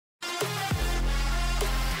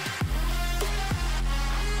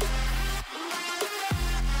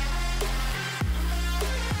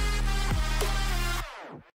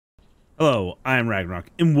Hello, I am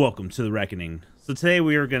Ragnarok, and welcome to the Reckoning. So today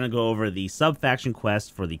we are going to go over the sub-faction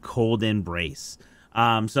quest for the Cold Embrace.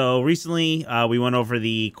 So recently we went over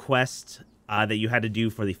the quest that you had to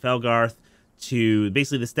do for the Felgarth, to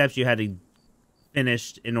basically the steps you had to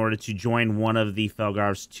finish in order to join one of the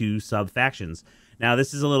Felgarth's two sub-factions. Now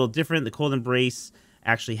this is a little different. The Cold Embrace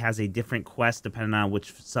actually has a different quest depending on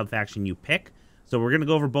which sub-faction you pick. So we're going to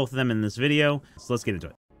go over both of them in this video, so let's get into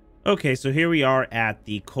it. Okay, so here we are at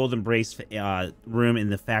the Cold Embrace room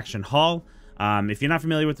in the Faction Hall. If you're not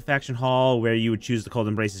familiar with the Faction Hall, where you would choose the Cold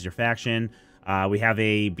Embrace as your faction, we have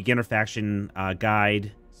a beginner faction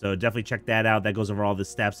guide, so definitely check that out. That goes over all the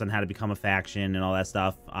steps on how to become a faction and all that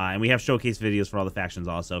stuff. And we have showcase videos for all the factions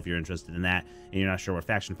also, if you're interested in that and you're not sure what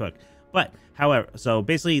faction to pick. But, however, so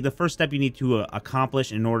basically the first step you need to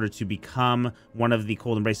accomplish in order to become one of the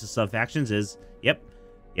Cold Embrace's sub-factions is, yep,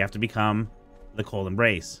 you have to become the Cold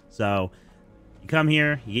Embrace. So you come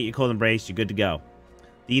here, you get your Cold Embrace, you're good to go.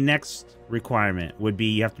 The next requirement would be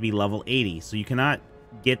you have to be level 80. So you cannot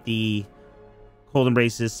get the Cold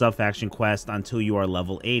Embrace's sub-faction quest until you are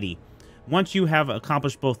level 80. Once you have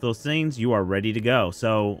accomplished both those things, you are ready to go.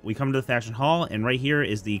 So we come to the Faction Hall, and right here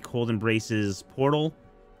is the Cold Embrace's portal.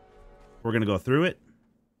 We're going to go through it.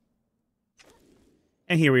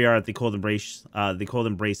 And here we are at the Cold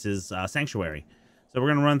Embrace's sanctuary. So we're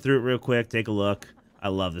going to run through it real quick, take a look. I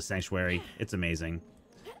love the sanctuary. It's amazing.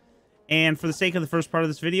 And for the sake of the first part of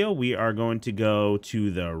this video, we are going to go to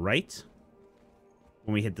the right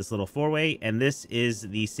when we hit this little four-way. And this is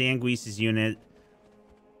the Sanguis Unit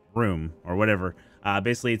room, or whatever.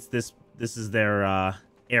 Basically, it's this is their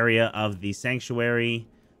area of the sanctuary.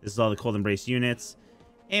 This is all the Cold Embrace units.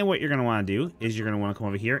 And what you're going to want to do is you're going to want to come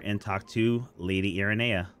over here and talk to Lady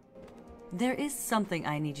Irenea. There is something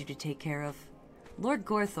I need you to take care of. Lord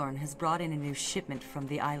Gorethorn has brought in a new shipment from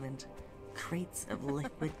the island. Crates of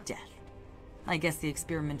liquid death. I guess the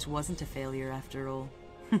experiment wasn't a failure after all.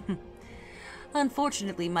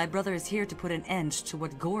 Unfortunately, my brother is here to put an end to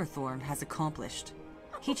what Gorethorn has accomplished.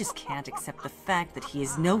 He just can't accept the fact that he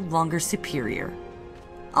is no longer superior.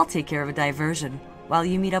 I'll take care of a diversion while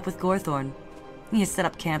you meet up with Gorethorn. He has set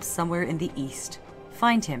up camp somewhere in the east.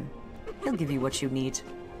 Find him. He'll give you what you need.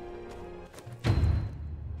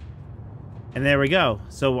 And there we go.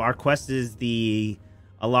 So our quest is the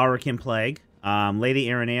Elarikan Plague. Lady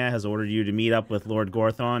Irenea has ordered you to meet up with Lord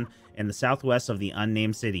Gorethorn in the southwest of the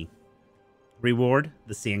Unnamed City. Reward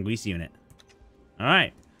the Sanguis Unit.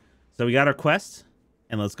 Alright. So we got our quest,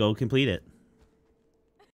 and let's go complete it.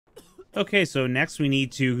 Okay, so next we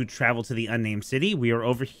need to travel to the Unnamed City. We are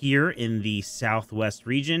over here in the southwest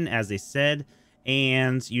region, as they said,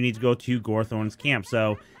 and you need to go to Gorethorn's camp.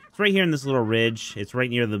 So it's right here in this little ridge. It's right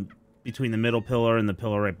near between the middle pillar and the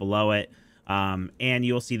pillar right below it. And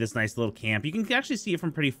you'll see this nice little camp. You can actually see it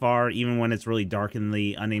from pretty far, even when it's really dark in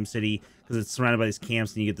the Unnamed City, because it's surrounded by these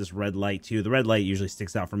camps, and you get this red light too. The red light usually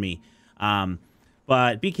sticks out for me.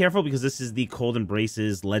 But be careful, because this is the Cold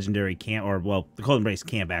Embrace's legendary camp, or, well, the Cold Embrace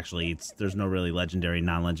camp, actually. There's no really legendary,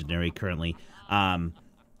 non-legendary currently. But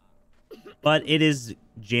it is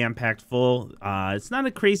jam-packed full. It's not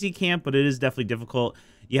a crazy camp, but it is definitely difficult.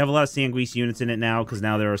 You have a lot of Sanguis units in it now, because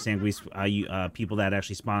now there are Sanguis people that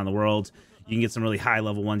actually spawn in the world. You can get some really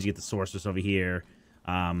high-level ones. You get the Sorceress over here.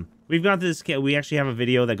 We've got this. We actually have a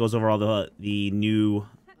video that goes over all the new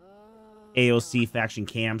AOC faction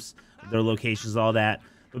camps, their locations, all that.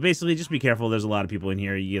 But basically, just be careful. There's a lot of people in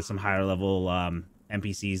here. You get some higher-level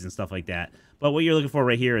NPCs and stuff like that. But what you're looking for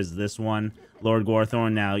right here is this one, Lord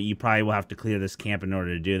Gorethorn. Now, you probably will have to clear this camp in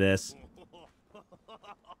order to do this.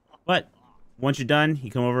 But once you're done,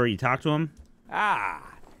 you come over, you talk to him.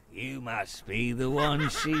 Ah, you must be the one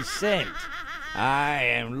she sent. I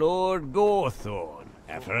am Lord Gorethorn,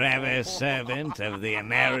 a forever servant of the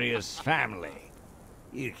Empyrus family.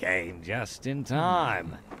 You came just in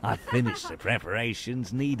time. I finished the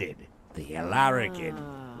preparations needed. The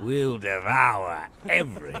Elarikan will devour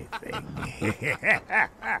everything.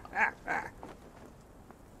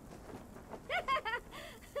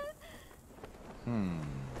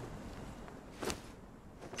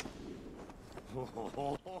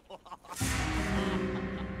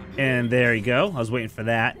 And there you go. I was waiting for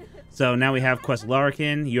that. So now we have Quest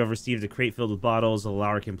Elarikan. You have received a crate filled with bottles of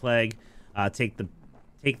Elarikan Plague.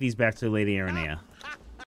 Take these back to Lady Irenea.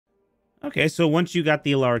 Okay, so once you got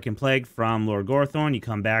the Elarikan Plague from Lord Gorethorn, you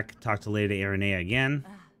come back, talk to Lady Irenea again.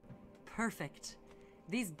 Perfect.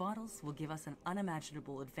 These bottles will give us an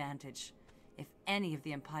unimaginable advantage. If any of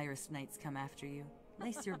the Empyrus Knights come after you,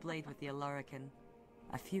 lace your blade with the Elarikan.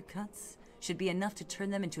 A few cuts should be enough to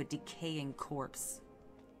turn them into a decaying corpse.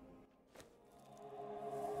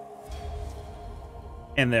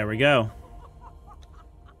 And there we go.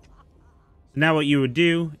 So now what you would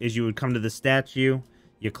do is you would come to the statue,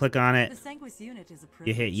 you click on it, The Sanguis Unit is a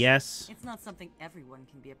you hit privilege. yes, It's not something everyone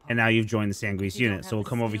can be a part and now you've joined the Sanguis If you don't Unit. So have we'll the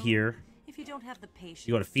come over skill, here, If you don't have the patience,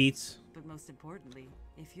 you go to feats, but most importantly,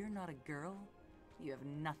 if you're not a girl, you have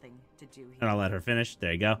nothing to do here. and I'll let her finish.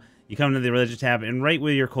 There you go. You come to the religion tab, and right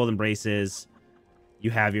where your cold embrace is,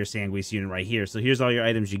 you have your Sanguis Unit right here. So here's all your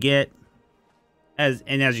items you get. As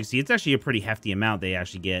you can see, it's actually a pretty hefty amount they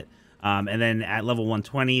actually get. And then at level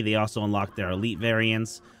 120, they also unlock their elite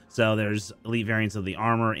variants. So there's elite variants of the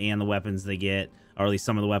armor and the weapons they get, or at least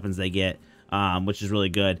some of the weapons they get, which is really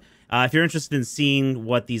good. If you're interested in seeing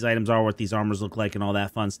what these items are, what these armors look like, and all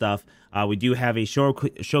that fun stuff, we do have a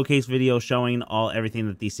showcase video showing everything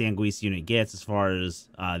that the Sanguis Unit gets as far as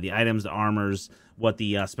the items, the armors, what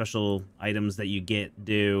the special items that you get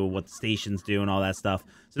do, what the stations do, and all that stuff.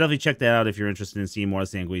 So definitely check that out if you're interested in seeing more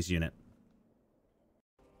of the Sanguis Unit.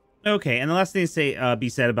 Okay, and the last thing to be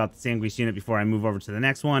said about the Sanguis Unit before I move over to the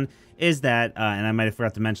next one is that, and I might have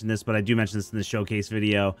forgot to mention this, but I do mention this in the showcase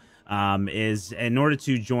video, is in order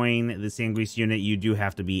to join the Sanguis Unit, you do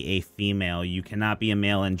have to be a female. You cannot be a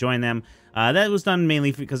male and join them. That was done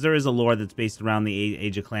mainly because there is a lore that's based around the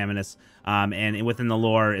Age of Calamitous, and within the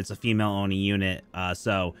lore, it's a female-only unit,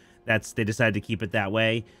 so they decided to keep it that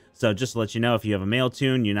way. So just to let you know, if you have a male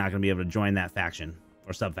toon, you're not going to be able to join that faction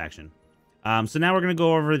or subfaction. So now we're going to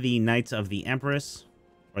go over the Knights of the Empress,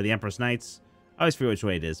 or the Empress Knights. I always forget which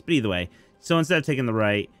way it is, but either way. So instead of taking the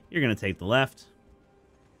right, you're going to take the left.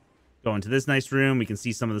 Go into this nice room. We can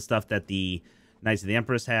see some of the stuff that the Knights of the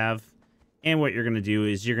Empress have. And what you're going to do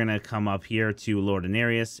is you're going to come up here to Lord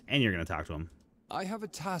Anarius, and you're going to talk to him. I have a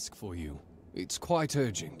task for you. It's quite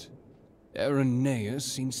urgent. Irenaeus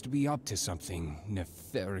seems to be up to something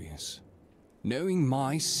nefarious. Knowing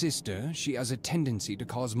my sister, she has a tendency to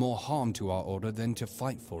cause more harm to our order than to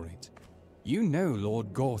fight for it. You know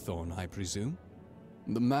Lord Gorethorn, I presume?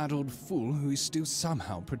 The mad old fool who is still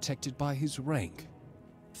somehow protected by his rank.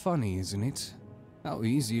 Funny, isn't it? How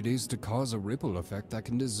easy it is to cause a ripple effect that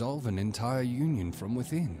can dissolve an entire union from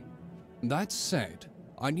within. That said,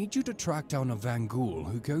 I need you to track down a Vangul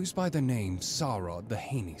who goes by the name Sarod the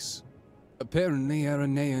Heinous. Apparently,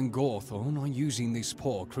 Irenaeus and Gorethorn are using this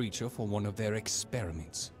poor creature for one of their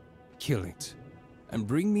experiments. Kill it, and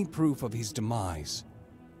bring me proof of his demise.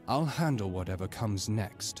 I'll handle whatever comes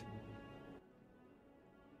next.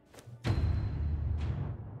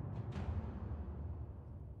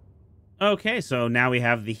 Okay, so now we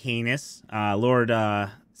have the Heinous. Lord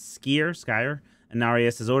Skyer,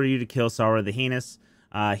 Anarius has ordered you to kill Sarod the Heinous.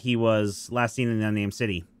 He was last seen in the Unnamed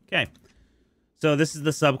City. Okay. So this is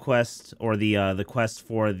the sub-quest, or the quest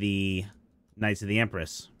for the Knights of the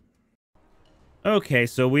Empress. Okay,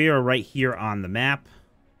 so we are right here on the map.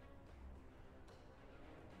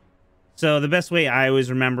 So the best way I always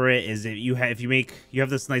remember it is if you have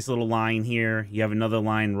this nice little line here, you have another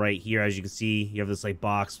line right here, as you can see, you have this like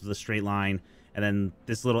box with a straight line, and then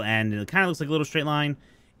this little end, and it kind of looks like a little straight line.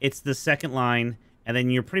 It's the second line, and then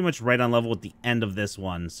you're pretty much right on level with the end of this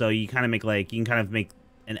one. So you kind of make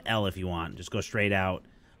an L if you want. Just go straight out.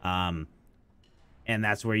 And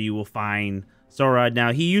that's where you will find Sarod.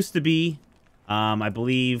 Now, he used to be, I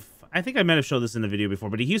think I might have showed this in the video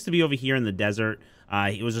before, but he used to be over here in the desert.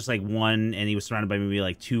 He was just like one, and he was surrounded by maybe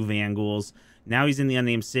like 2 Vanguls. Now he's in the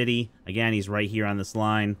Unnamed City. Again, he's right here on this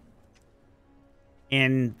line.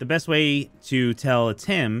 And the best way to tell it's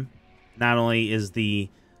him, not only is the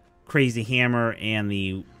crazy hammer and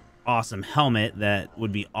the awesome helmet that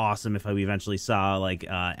would be awesome if we eventually saw like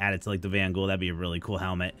added to like the Vangul. That'd be a really cool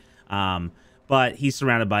helmet. But he's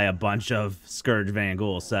surrounded by a bunch of Scourge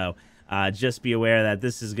Vangul, so just be aware that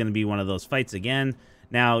this is going to be one of those fights again.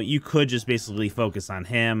 Now you could just basically focus on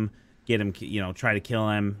him, get him, try to kill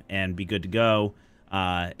him and be good to go,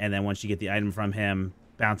 and then once you get the item from him,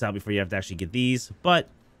 bounce out before you have to actually get these. But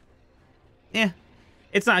yeah,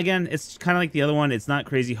 it's not, again, it's kind of like the other one. It's not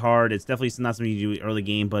crazy hard. It's definitely not something you do early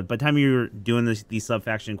game, but by the time you're doing these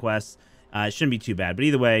sub-faction quests, it shouldn't be too bad. But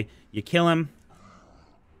either way, you kill him.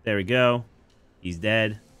 There we go. He's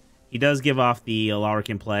dead. He does give off the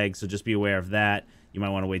Elarikan plague, so just be aware of that. You might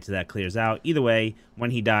want to wait till that clears out. Either way,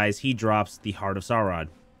 when he dies, he drops the Heart of Sarod.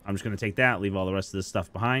 I'm just going to take that, leave all the rest of this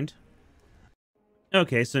stuff behind.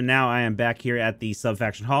 Okay, so now I am back here at the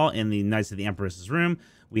Subfaction Hall in the Knights of the Empress's room.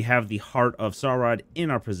 We have the Heart of Sarod in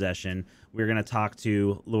our possession. We're going to talk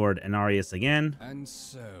to Lord Anarius again. And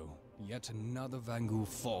so, yet another Vangul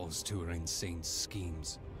falls to her insane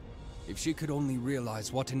schemes. If she could only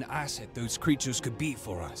realize what an asset those creatures could be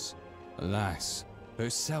for us. Alas, her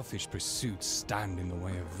selfish pursuits stand in the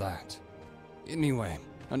way of that. Anyway,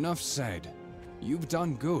 enough said. You've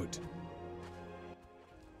done good.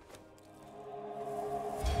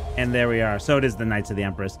 And there we are. So it is the Knights of the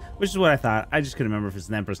Empress, which is what I thought. I just couldn't remember if it's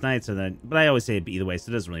the Empress Knights or the... But I always say it either way, so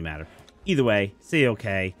it doesn't really matter. Either way, say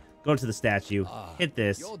okay. Go to the statue. Hit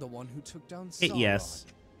this. You're the one who took down Hit Sarod. yes.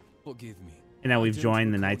 Forgive me. And now we've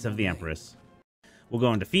joined the Knights of the Empress. We'll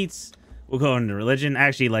go into feats. We'll go into religion. I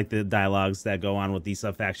actually like the dialogues that go on with these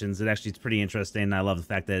sub-factions. It actually is pretty interesting. I love the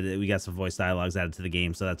fact that we got some voice dialogues added to the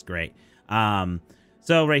game, so that's great.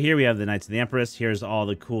 So right here we have the Knights of the Empress. Here's all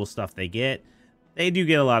the cool stuff they get. They do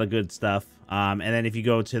get a lot of good stuff. And then if you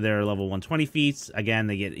go to their level 120 feats, again,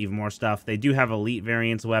 they get even more stuff. They do have elite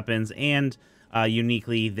variants of weapons, and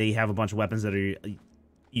uniquely, they have a bunch of weapons that are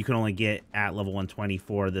you can only get at level 120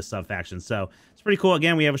 for this sub-faction. So it's pretty cool.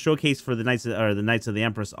 Again, we have a showcase for the Knights of the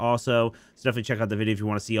Empress also. So definitely check out the video if you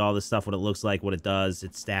want to see all this stuff, what it looks like, what it does,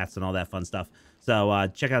 its stats, and all that fun stuff. So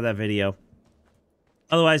check out that video.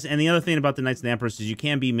 Otherwise, and the other thing about the Knights of the Empress is you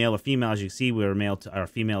can be male or female. As you can see, we're male or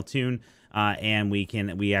female tune, and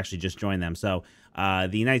we actually just joined them. So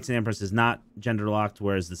the Knights of the Empress is not gender locked,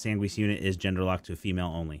 whereas the Sanguis unit is gender locked to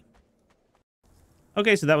female only.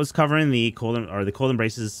 Okay, so that was covering the Cold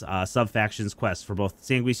Embrace's sub-factions quest for both the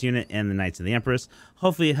Sanguis unit and the Knights of the Empress.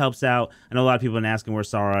 Hopefully it helps out. I know a lot of people have been asking where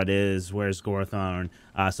Sarod is, where's Gorethorn,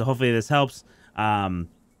 so hopefully this helps.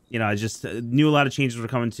 You know, I just knew a lot of changes were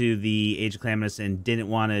coming to the Age of Calamitous and didn't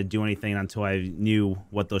want to do anything until I knew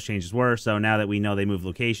what those changes were. So now that we know they moved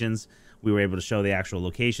locations, we were able to show the actual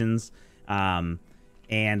locations.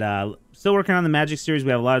 Still working on the Magic series.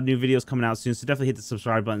 We have a lot of new videos coming out soon, so definitely hit the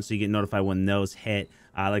subscribe button so you get notified when those hit.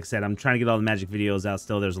 Like I said, I'm trying to get all the Magic videos out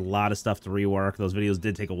still. There's a lot of stuff to rework. Those videos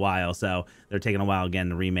did take a while, so they're taking a while again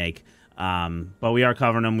to remake. But we are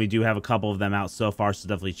covering them. We do have a couple of them out so far, so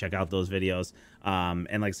definitely check out those videos.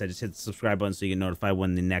 And like I said, just hit the subscribe button so you get notified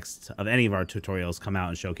when the next of any of our tutorials come out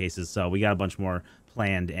and showcases. So we got a bunch more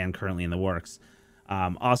planned and currently in the works.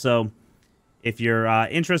 Also, if you're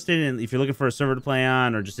interested in, if you're looking for a server to play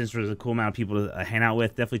on, or just interested in a cool amount of people to hang out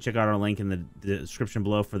with, definitely check out our link in the description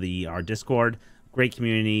below for our Discord. Great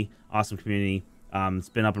community, awesome community. It's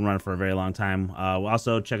been up and running for a very long time.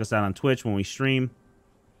 Also, check us out on Twitch when we stream.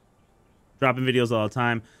 Dropping videos all the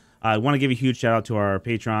time. I want to give a huge shout out to our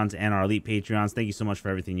patrons and our elite Patreons. Thank you so much for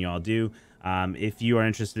everything you all do. If you are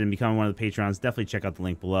interested in becoming one of the patrons, definitely check out the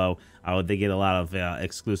link below. They get a lot of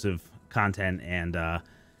exclusive content and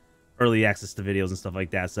early access to videos and stuff like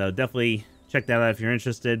that. So definitely check that out if you're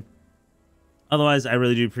interested. Otherwise, I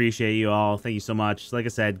really do appreciate you all. Thank you so much. Like I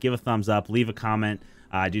said, give a thumbs up, leave a comment.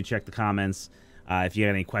 I do check the comments. If you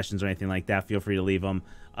have any questions or anything like that, feel free to leave them.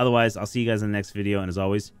 Otherwise, I'll see you guys in the next video. And as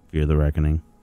always, fear the reckoning.